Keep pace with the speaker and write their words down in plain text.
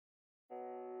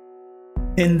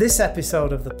In this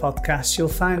episode of the podcast, you'll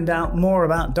find out more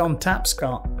about Don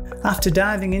Tapscott. After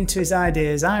diving into his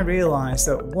ideas, I realised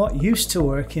that what used to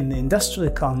work in the industrial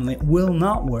economy will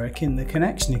not work in the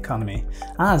connection economy,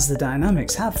 as the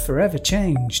dynamics have forever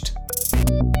changed.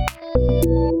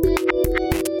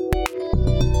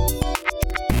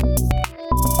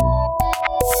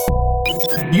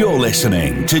 You're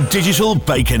listening to Digital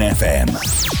Bacon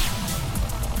FM.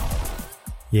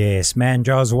 Yes,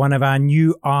 Manjar's one of our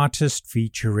new artists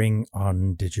featuring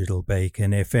on Digital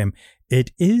Bacon FM.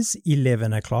 It is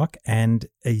 11 o'clock and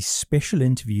a special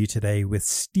interview today with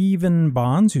Stephen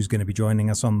Barnes, who's going to be joining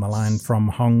us on the line from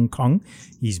Hong Kong.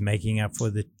 He's making up for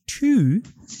the 2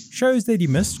 shows that he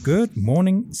missed. Good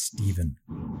morning, Stephen.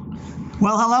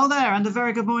 Well, hello there, and a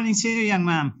very good morning to you, young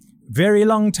man. Very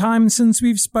long time since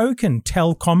we've spoken.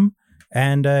 Telcom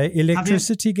and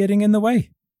electricity getting in the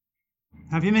way.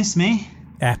 Have you missed me?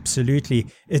 Absolutely.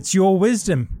 It's your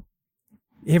wisdom.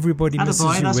 Everybody misses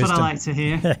your that's wisdom. What I like to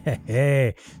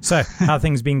hear. So, how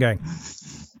things been going?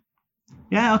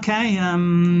 Yeah, okay.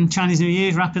 Chinese New Year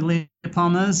is rapidly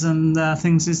upon us, and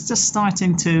things is just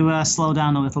starting to slow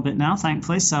down a little bit now,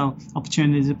 thankfully. So,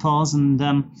 opportunity to pause and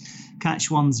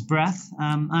catch one's breath.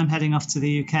 I'm heading off to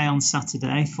the UK on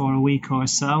Saturday for a week or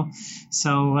so.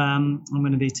 So I'm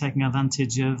going to be taking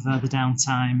advantage of the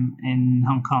downtime in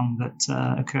Hong Kong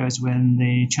that occurs when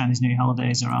the Chinese New Year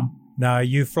holidays are on. Now, are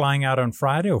you flying out on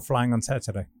Friday or flying on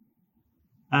Saturday?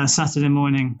 Saturday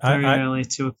morning, very early,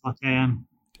 2 o'clock a.m.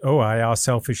 Oh, I asked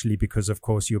selfishly because, of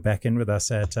course, you're back in with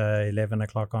us at 11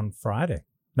 o'clock on Friday.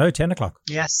 No, 10 o'clock.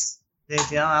 Yes.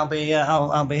 Yeah, I'll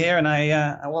be here, and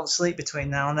I won't sleep between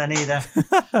now and then either.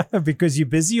 Because you're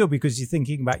busy, or because you're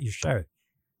thinking about your show?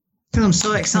 Because I'm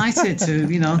so excited to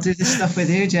do this stuff with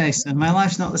you, Jason. My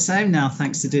life's not the same now,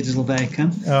 thanks to Digital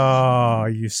Bacon. Oh,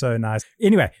 you're so nice.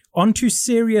 Anyway, on to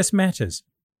serious matters.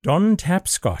 Don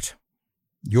Tapscott,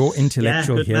 your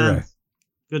intellectual hero. Man.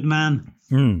 Good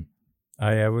man.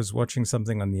 I was watching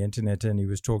something on the internet, and he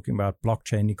was talking about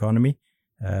blockchain economy.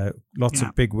 Lots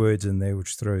of big words in there,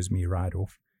 which throws me right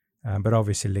off, but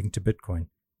obviously linked to Bitcoin.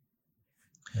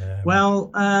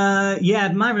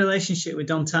 My relationship with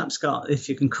Don Tapscott, if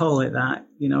you can call it that,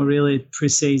 really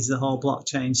precedes the whole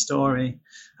blockchain story.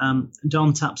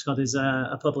 Don Tapscott is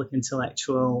a public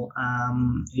intellectual.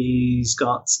 He's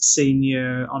got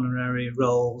senior honorary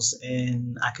roles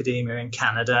in academia in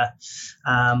Canada.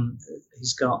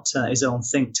 He's got his own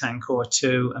think tank or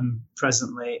two, and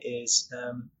presently is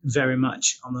very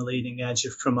much on the leading edge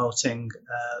of promoting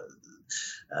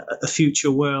a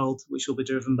future world which will be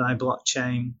driven by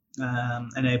blockchain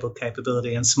enabled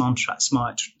capability and smart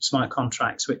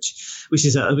contracts, which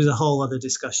is a whole other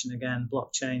discussion. Again,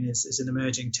 blockchain is an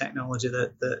emerging technology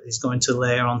that is going to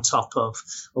layer on top of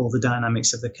all the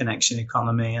dynamics of the connection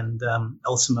economy, and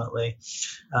ultimately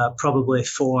probably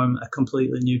form a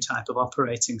completely new type of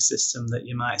operating system that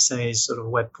you might say is sort of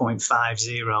Web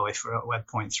 0.50 if we're at Web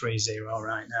 0.30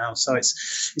 right now. So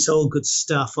it's all good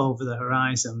stuff over the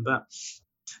horizon, but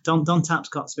Don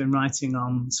Tapscott's been writing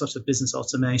on sort of business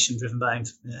automation driven by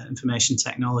information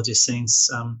technology since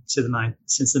the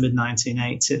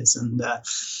mid-1980s, and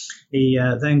he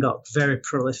then got very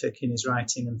prolific in his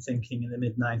writing and thinking in the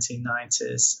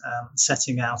mid-1990s,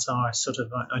 setting out our sort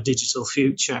of our digital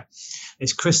future.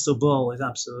 His crystal ball is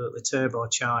absolutely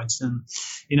turbocharged, and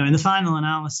in the final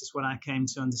analysis, what I came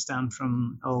to understand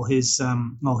from all his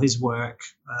work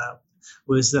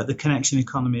was that the connection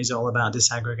economy is all about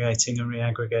disaggregating and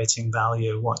reaggregating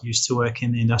value. What used to work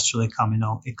in the industrial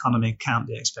economy can't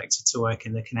be expected to work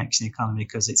in the connection economy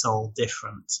because it's all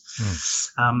different.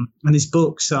 And his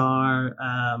books are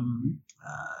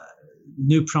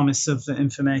New Promise of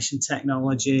Information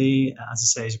Technology. As I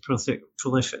say, he's a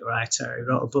prolific writer. He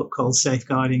wrote a book called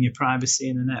Safeguarding Your Privacy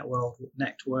in the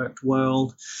Networked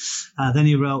World. Then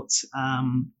he wrote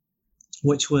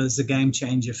which was a game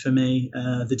changer for me,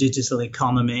 the digital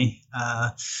economy.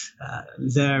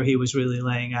 There he was really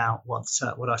laying out what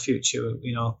our future,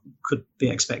 could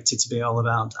be expected to be all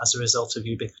about as a result of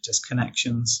ubiquitous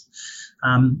connections.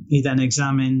 He then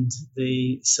examined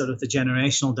the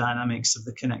generational dynamics of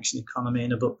the connection economy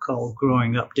in a book called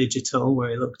Growing Up Digital, where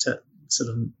he looked at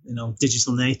sort of,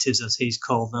 digital natives, as he's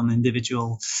called them,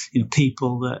 individual,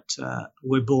 people that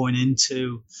were born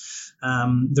into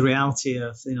the reality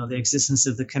of, the existence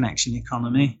of the connection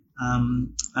economy.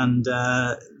 And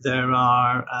there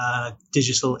are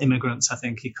digital immigrants, I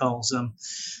think he calls them.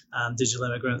 Digital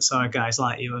immigrants are guys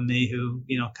like you and me who,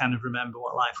 kind of remember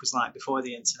what life was like before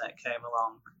the internet came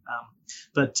along.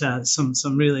 But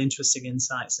some really interesting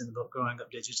insights in the book Growing Up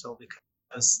Digital, because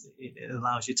it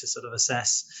allows you to sort of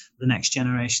assess the next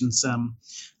generation's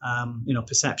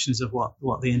perceptions of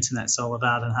what the internet's all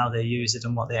about and how they use it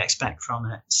and what they expect from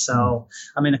it. So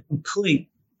I mean, a complete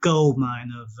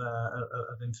goldmine of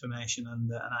information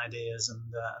and ideas and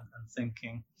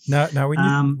thinking. Now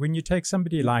when you take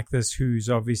somebody like this who's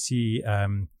obviously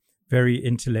very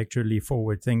intellectually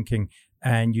forward thinking,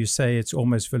 and you say it's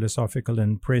almost philosophical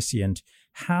and prescient,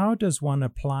 how does one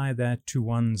apply that to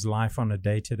one's life on a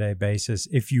day-to-day basis?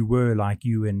 If you were like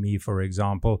you and me, for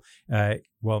example,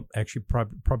 actually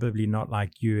probably not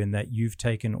like you, in that you've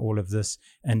taken all of this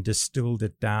and distilled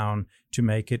it down to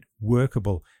make it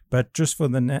workable. But just for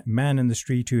the man in the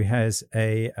street who has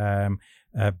a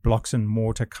blocks and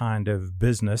mortar kind of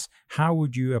business, how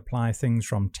would you apply things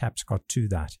from Tapscott to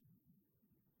that?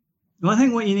 Well, I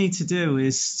think what you need to do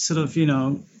is sort of,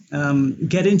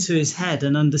 get into his head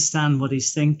and understand what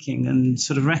he's thinking, and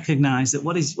sort of recognize that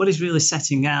what he's really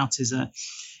setting out is a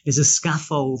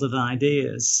scaffold of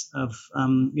ideas, of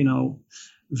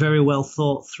very well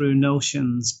thought through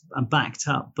notions, backed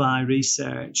up by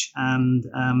research and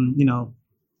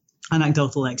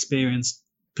anecdotal experience,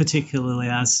 particularly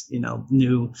as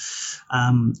new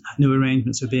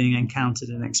arrangements are being encountered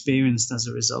and experienced as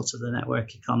a result of the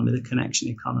network economy, the connection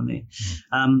economy.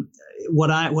 What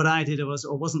I did was,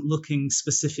 I wasn't looking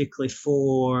specifically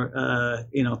for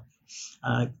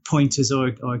pointers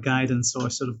or guidance or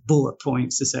sort of bullet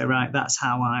points to say, right, that's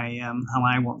how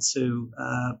I want to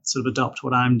sort of adopt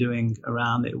what I'm doing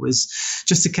around it. It was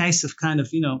just a case of kind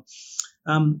of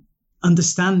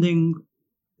understanding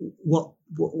what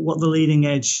the leading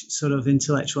edge sort of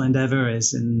intellectual endeavor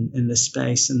is in this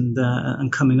space,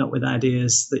 and coming up with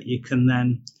ideas that you can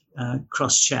then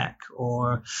cross-check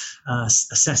or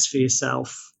assess for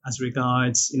yourself as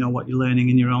regards what you're learning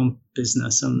in your own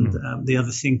business, and the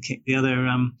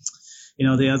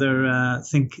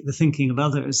thinking of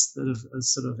others that are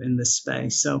sort of in this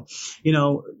space. So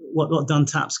what Don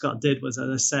Tapscott did was, as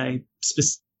I say,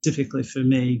 specifically for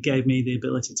me, gave me the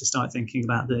ability to start thinking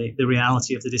about the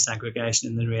reality of the disaggregation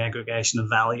and the reaggregation of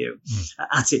value.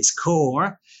 At its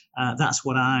core, that's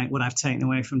what I've taken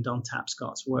away from Don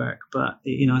Tapscott's work. But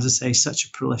as I say, such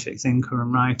a prolific thinker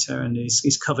and writer, and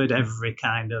he's covered every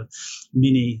kind of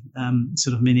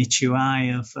minutiae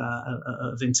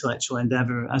of intellectual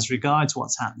endeavor as regards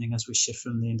what's happening as we shift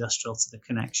from the industrial to the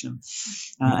connection.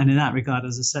 And in that regard,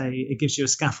 as I say, it gives you a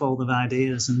scaffold of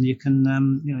ideas, and you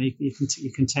can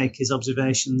you can take his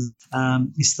observations,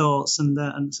 his thoughts,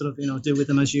 and sort of do with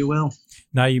them as you will.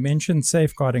 Now, you mentioned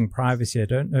safeguarding privacy. I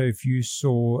don't know if you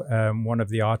saw one of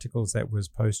the articles that was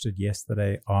posted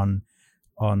yesterday on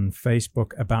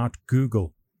Facebook about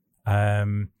Google,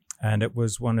 and it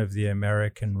was one of the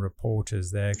American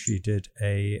reporters. They actually did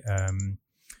a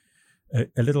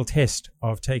little test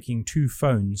of taking two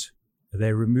phones.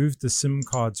 They removed the SIM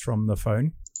cards from the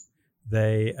phone.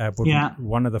 They put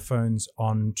one of the phones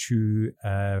onto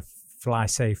fly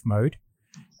safe mode,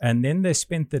 and then they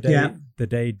spent the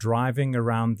day driving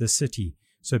around the city.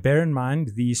 So bear in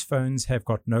mind, these phones have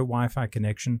got no Wi-Fi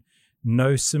connection,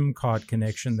 no SIM card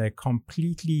connection. They're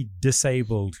completely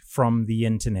disabled from the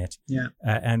internet.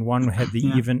 And one had the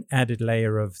even added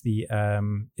layer of the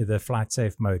flight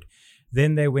safe mode.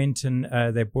 Then they went and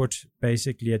they put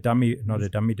basically not a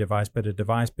dummy device, but a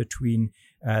device between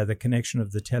the connection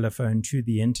of the telephone to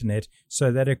the internet,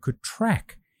 so that it could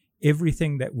track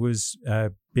everything that was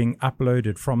being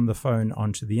uploaded from the phone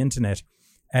onto the internet.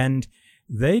 And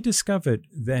they discovered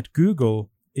that Google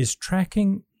is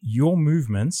tracking your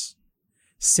movements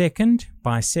second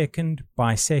by second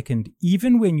by second,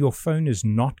 even when your phone is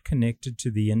not connected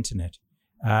to the internet,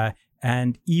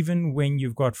 and even when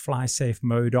you've got fly safe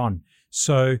mode on.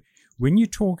 So when you're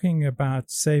talking about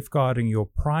safeguarding your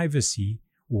privacy,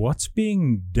 what's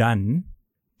being done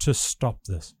to stop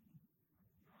this?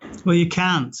 Well, you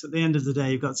can't. At the end of the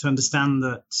day, you've got to understand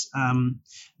that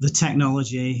the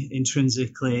technology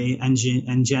intrinsically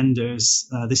engenders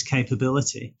this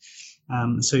capability.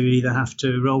 So you either have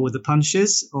to roll with the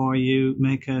punches, or you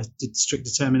make a strict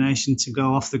determination to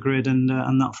go off the grid and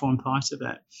not form part of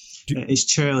it. It's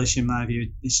churlish in my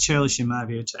view. It's churlish in my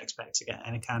view to expect to get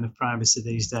any kind of privacy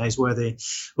these days. Where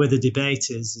the debate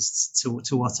is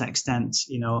to what extent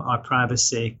our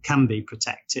privacy can be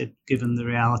protected, given the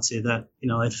reality that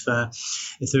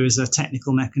if there is a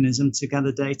technical mechanism to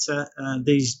gather data,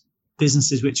 these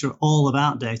businesses which are all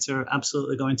about data are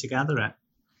absolutely going to gather it.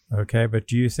 Okay, but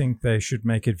do you think they should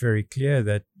make it very clear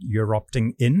that you're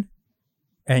opting in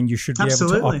and you should be able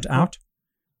to opt out?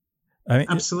 I mean,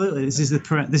 absolutely, this is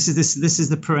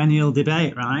the perennial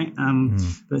debate, right?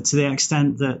 But to the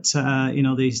extent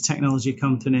that these technology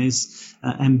companies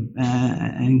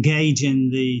engage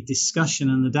in the discussion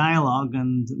and the dialogue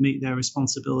and meet their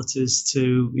responsibilities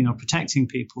to protecting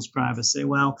people's privacy,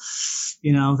 well,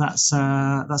 that's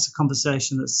a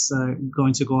conversation that's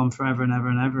going to go on forever and ever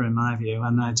and ever, in my view.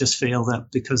 And I just feel that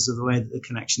because of the way that the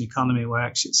connection economy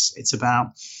works, it's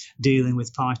about dealing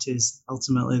with parties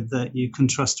ultimately that you can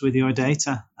trust with your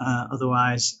data.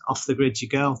 Otherwise, off the grid you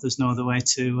go. There's no other way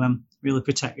to really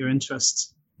protect your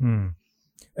interests. And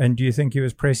do you think he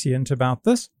was prescient about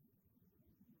this?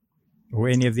 Or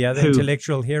any of the other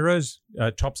intellectual heroes?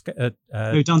 Don Tapscott?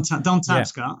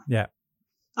 Yeah.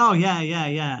 Oh,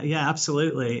 yeah,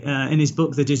 absolutely. In his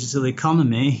book, The Digital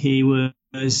Economy, he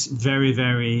was very,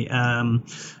 very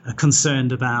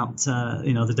concerned about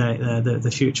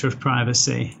the future of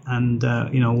privacy and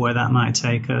where that might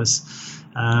take us.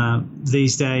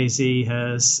 These days, he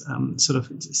has sort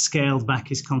of scaled back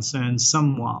his concerns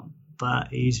somewhat, but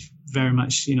he's very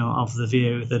much of the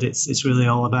view that it's really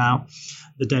all about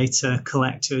the data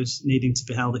collectors needing to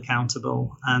be held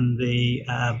accountable and the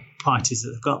parties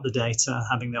that have got the data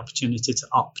having the opportunity to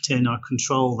opt in or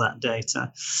control that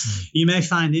data. You may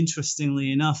find,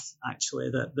 interestingly enough,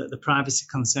 actually, that the privacy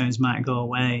concerns might go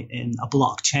away in a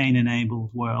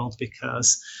blockchain-enabled world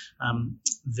because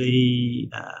the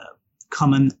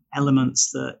common elements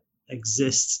that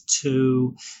exist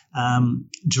to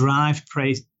drive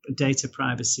data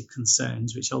privacy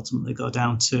concerns, which ultimately go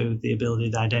down to the ability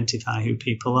to identify who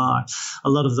people are. A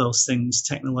lot of those things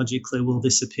technologically will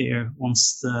disappear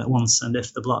once and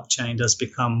if the blockchain does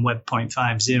become Web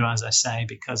 0.50, as I say,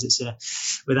 because it's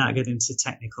without getting into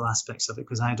technical aspects of it,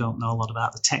 because I don't know a lot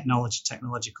about the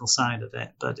technological side of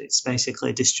it, but it's basically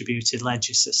a distributed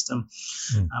ledger system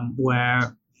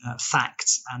where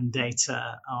facts and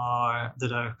data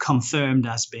that are confirmed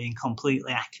as being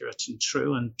completely accurate and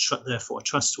true and therefore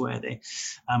trustworthy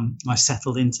are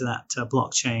settled into that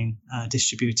blockchain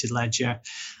distributed ledger,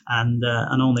 and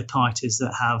only parties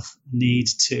that have need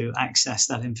to access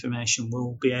that information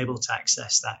will be able to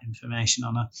access that information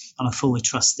on a fully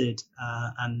trusted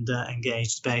and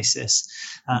engaged basis.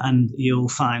 And you'll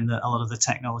find that a lot of the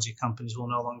technology companies will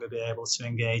no longer be able to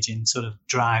engage in sort of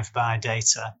drive-by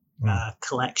data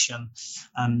collection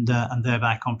and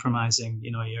thereby compromising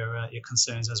your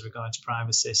concerns as regards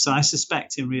privacy. So I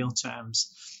suspect in real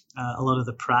terms a lot of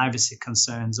the privacy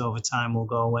concerns over time will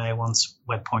go away once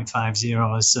Web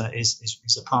 0.50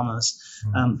 is upon us.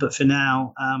 But for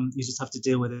now, you just have to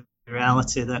deal with the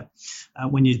reality that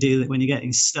when you're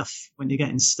getting stuff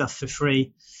for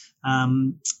free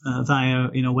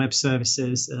via web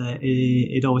services,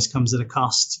 it always comes at a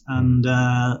cost, and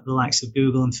the likes of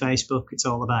Google and Facebook, it's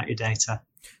all about your data.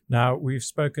 Now, we've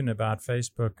spoken about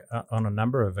Facebook on a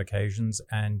number of occasions,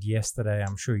 and yesterday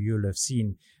I'm sure you'll have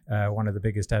seen one of the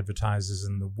biggest advertisers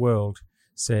in the world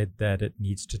said that it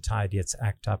needs to tidy its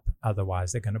act up,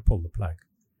 otherwise they're going to pull the plug.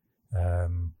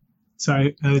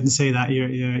 Sorry, I didn't say that.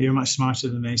 You're much smarter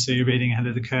than me, so you're reading ahead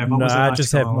of the curve. No, I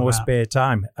just have more spare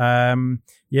time.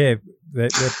 They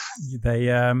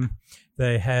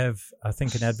have, I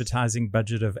think, an advertising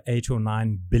budget of $8 or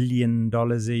 $9 billion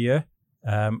a year,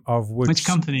 of which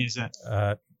company is it?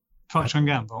 Procter &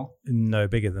 Gamble? No,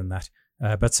 bigger than that,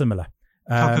 but similar.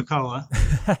 Coca-Cola?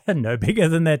 No, bigger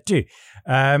than that too.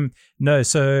 No,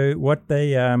 so what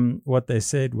they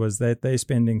said was that they're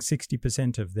spending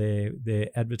 60% of their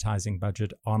advertising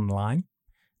budget online,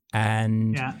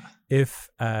 and if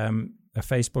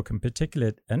Facebook in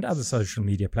particular and other social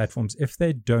media platforms, if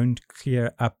they don't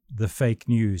clear up the fake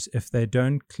news, if they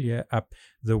don't clear up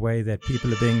the way that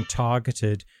people are being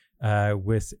targeted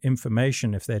with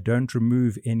information, if they don't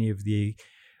remove any of the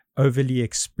overly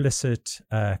explicit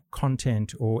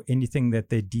content or anything that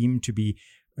they deem to be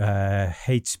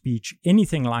hate speech,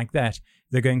 anything like that,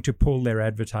 they're going to pull their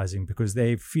advertising because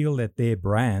they feel that their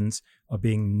brands are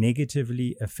being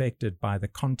negatively affected by the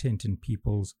content in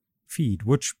people's feed,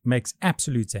 which makes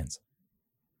absolute sense.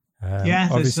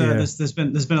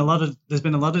 There's been a lot of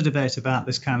debate about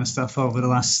this kind of stuff over the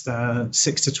last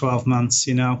 6 to 12 months.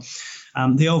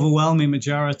 The overwhelming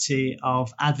majority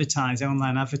of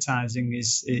online advertising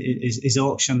is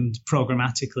auctioned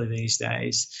programmatically these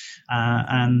days,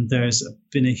 and there's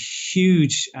been a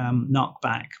huge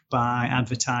knockback by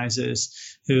advertisers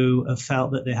who have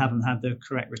felt that they haven't had the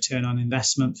correct return on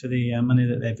investment for the money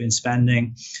that they've been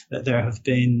spending, that there have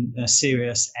been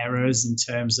serious errors in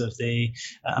terms of the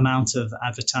amount of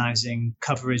advertising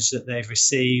coverage that they've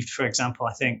received. For example,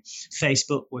 I think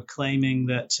Facebook were claiming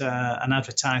that an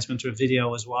advertisement or a video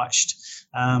was watched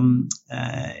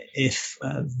if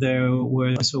there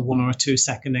was a 1 or 2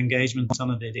 second engagement on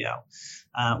a video.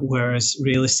 Whereas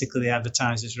realistically, the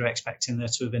advertisers were expecting there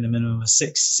to have been a minimum of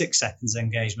 6 seconds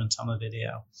engagement on a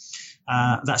video.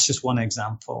 That's just one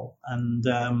example. And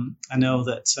I know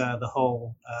that the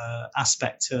whole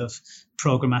aspect of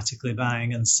programmatically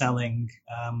buying and selling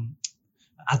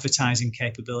advertising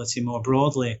capability more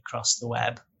broadly across the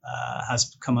web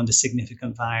has come under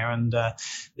significant fire, and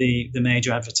the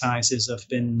major advertisers have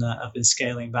been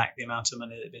scaling back the amount of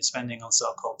money they've been spending on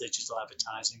so-called digital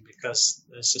advertising, because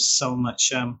there's just so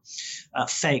much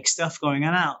fake stuff going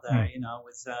on out there,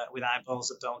 with eyeballs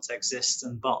that don't exist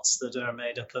and bots that are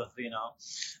made up of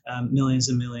millions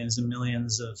and millions and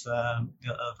millions of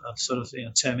sort of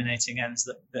terminating ends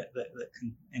that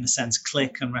can in a sense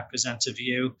click and represent a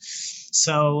view.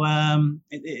 So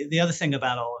the other thing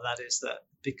about all of that is that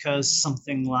because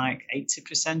something like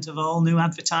 80% of all new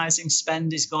advertising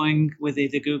spend is going with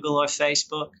either Google or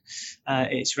Facebook,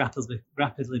 it's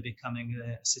rapidly becoming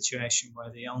a situation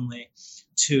where the only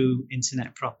 2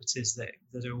 internet properties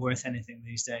that are worth anything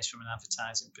these days from an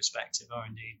advertising perspective are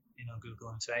indeed Google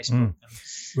and Facebook. And,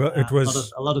 well, it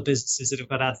was a lot of businesses that have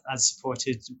got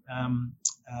ad-supported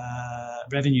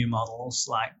revenue models,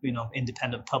 like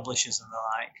independent publishers and the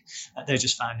like. They're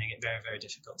just finding it very, very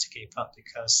difficult to keep up,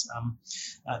 because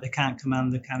they can't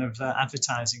command the kind of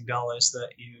advertising dollars that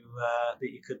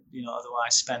you could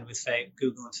otherwise spend with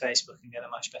Google and Facebook and get a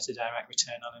much better direct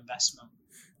return on investment.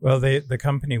 Well, the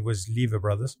company was Lever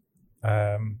Brothers,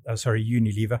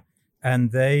 Unilever,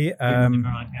 and they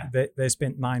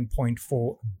spent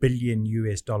 $9.4 billion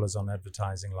on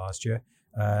advertising last year,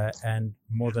 and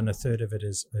more than a third of it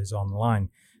is online.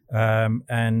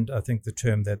 And I think the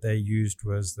term that they used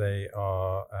was they're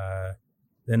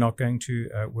not going to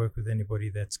work with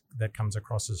anybody that comes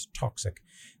across as toxic.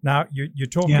 Now you're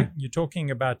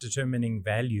talking about determining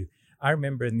value. I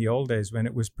remember in the old days when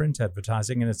it was print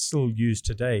advertising, and it's still used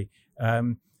today.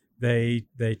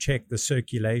 They check the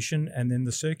circulation, and then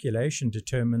the circulation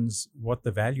determines what the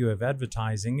value of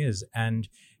advertising is, and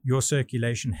your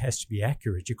circulation has to be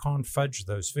accurate. You can't fudge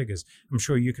those figures. I'm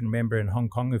sure you can remember in Hong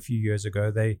Kong a few years ago,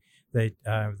 they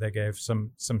gave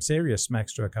some serious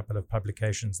smacks to a couple of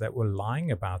publications that were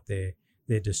lying about their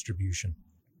distribution.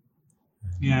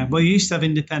 Yeah, well, you used to have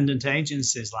independent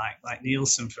agencies like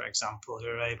Nielsen, for example, who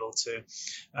are able to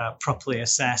properly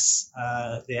assess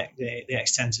the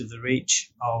extent of the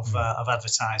reach of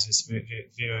advertisers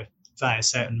via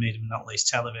certain medium, not least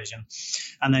television.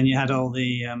 And then you had all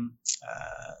the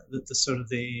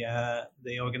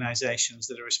organisations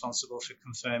that are responsible for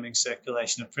confirming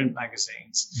circulation of print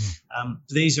magazines.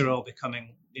 These are all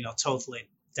becoming, totally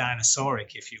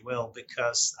dinosauric, if you will,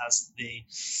 because as the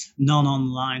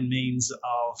non-online means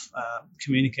of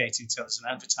communicating to us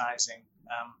and advertising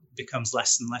becomes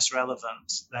less and less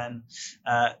relevant, then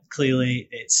clearly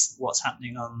it's what's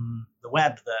happening on the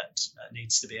web that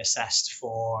needs to be assessed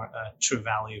for true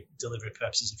value delivery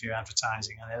purposes if you're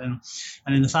advertising on it.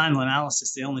 And in the final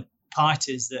analysis, the only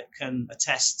parties that can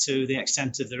attest to the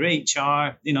extent of the reach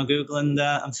are, Google and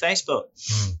Facebook.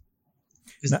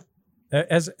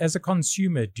 As a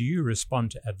consumer, do you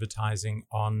respond to advertising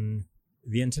on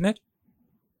the internet?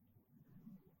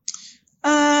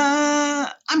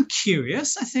 I'm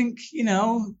curious. I think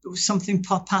something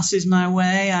passes my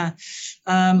way.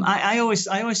 I always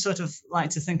sort of like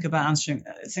to think about answering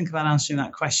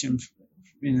that question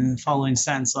in the following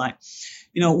sense. Like,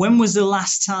 when was the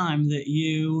last time that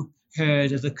you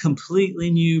heard of a completely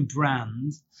new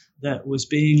brand that was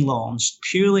being launched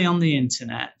purely on the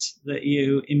internet that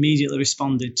you immediately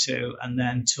responded to and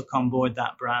then took on board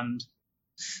that brand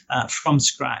from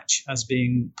scratch as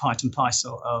being part and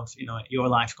parcel of your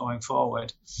life going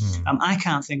forward? I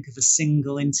can't think of a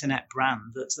single internet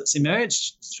brand that's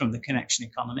emerged from the connection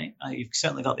economy. You've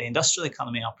certainly got the industrial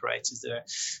economy operators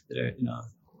that are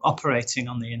operating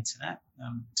on the internet,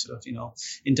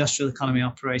 industrial economy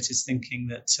operators thinking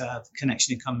that the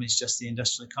connection economy is just the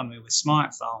industrial economy with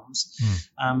smartphones.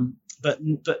 But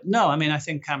no, I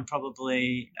think I'm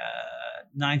probably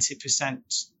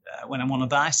 90% when I want to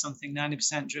buy something,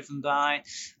 90% driven by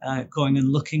going and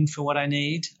looking for what I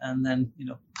need, and then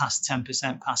past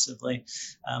 10% passively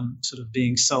sort of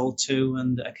being sold to,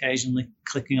 and occasionally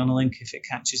clicking on a link if it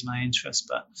catches my interest.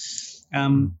 But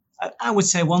I would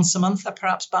say once a month I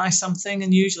perhaps buy something,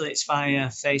 and usually it's via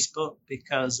Facebook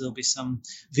because there'll be some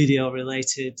video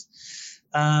related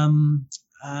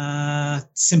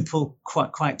simple,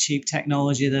 quite cheap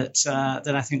technology that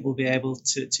I think we'll be able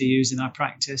to use in our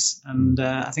practice. And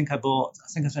I think I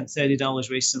spent $30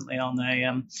 recently on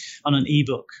an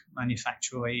ebook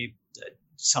manufacturer where you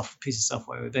piece of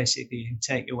software where basically you can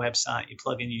take your website, you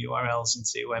plug in your URLs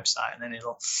into your website, and then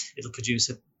it'll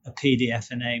produce a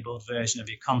PDF enabled version of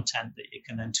your content that you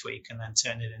can then tweak and then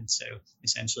turn it into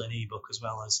essentially an ebook, as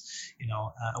well as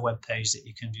a web page that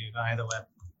you can view via the web.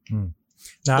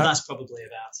 Now, but that's probably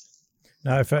about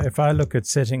it. Now, if I look at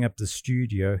setting up the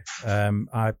studio,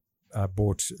 I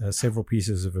bought several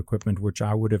pieces of equipment which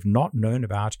I would have not known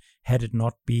about had it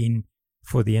not been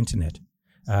for the internet.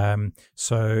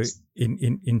 So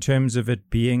in terms of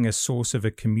it being a source of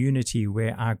a community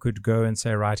where I could go and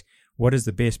say, right, what is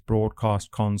the best broadcast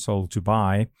console to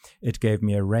buy? It gave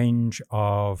me a range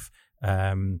of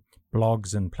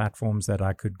blogs and platforms that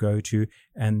I could go to,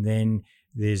 and then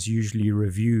there's usually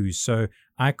reviews. So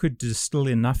I could distill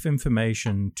enough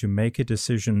information to make a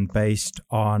decision based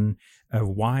on a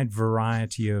wide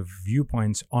variety of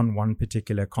viewpoints on one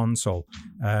particular console.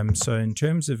 So in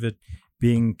terms of it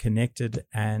being connected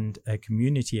and a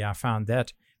community, I found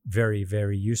that very,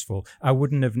 very useful. I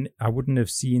wouldn't have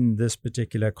seen this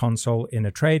particular console in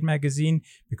a trade magazine,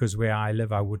 because where I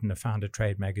live, I wouldn't have found a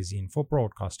trade magazine for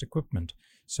broadcast equipment.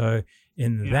 So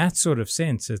in that sort of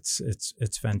sense,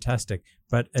 it's fantastic.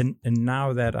 But and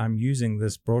now that I'm using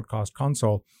this broadcast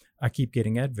console, I keep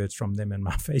getting adverts from them in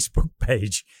my Facebook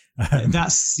page.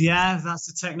 That's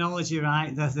the technology,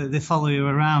 right? They follow you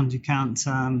around. You can't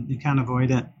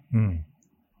avoid it.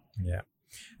 Yeah.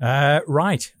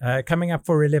 Right. Coming up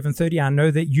for 11:30, I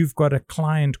know that you've got a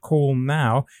client call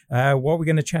now. What are we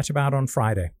going to chat about on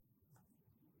Friday?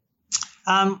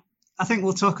 I think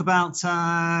we'll talk about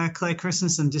Clay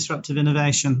Christensen, disruptive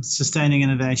innovation, sustaining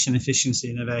innovation, efficiency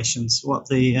innovations. What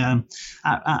the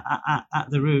at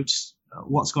the root,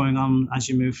 what's going on as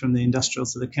you move from the industrial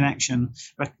to the connection,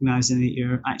 recognizing that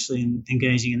you're actually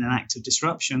engaging in an act of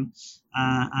disruption.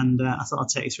 And I thought I'd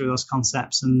take you through those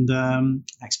concepts and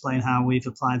explain how we've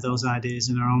applied those ideas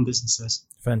in our own businesses.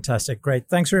 Fantastic. Great.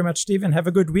 Thanks very much, Stephen. Have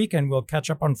a good week, and we'll catch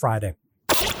up on Friday.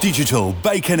 Digital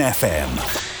Bacon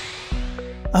FM.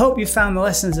 I hope you found the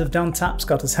lessons of Don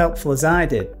Tapscott as helpful as I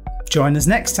did. Join us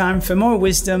next time for more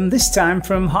wisdom, this time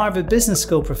from Harvard Business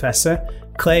School professor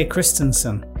Clay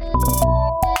Christensen.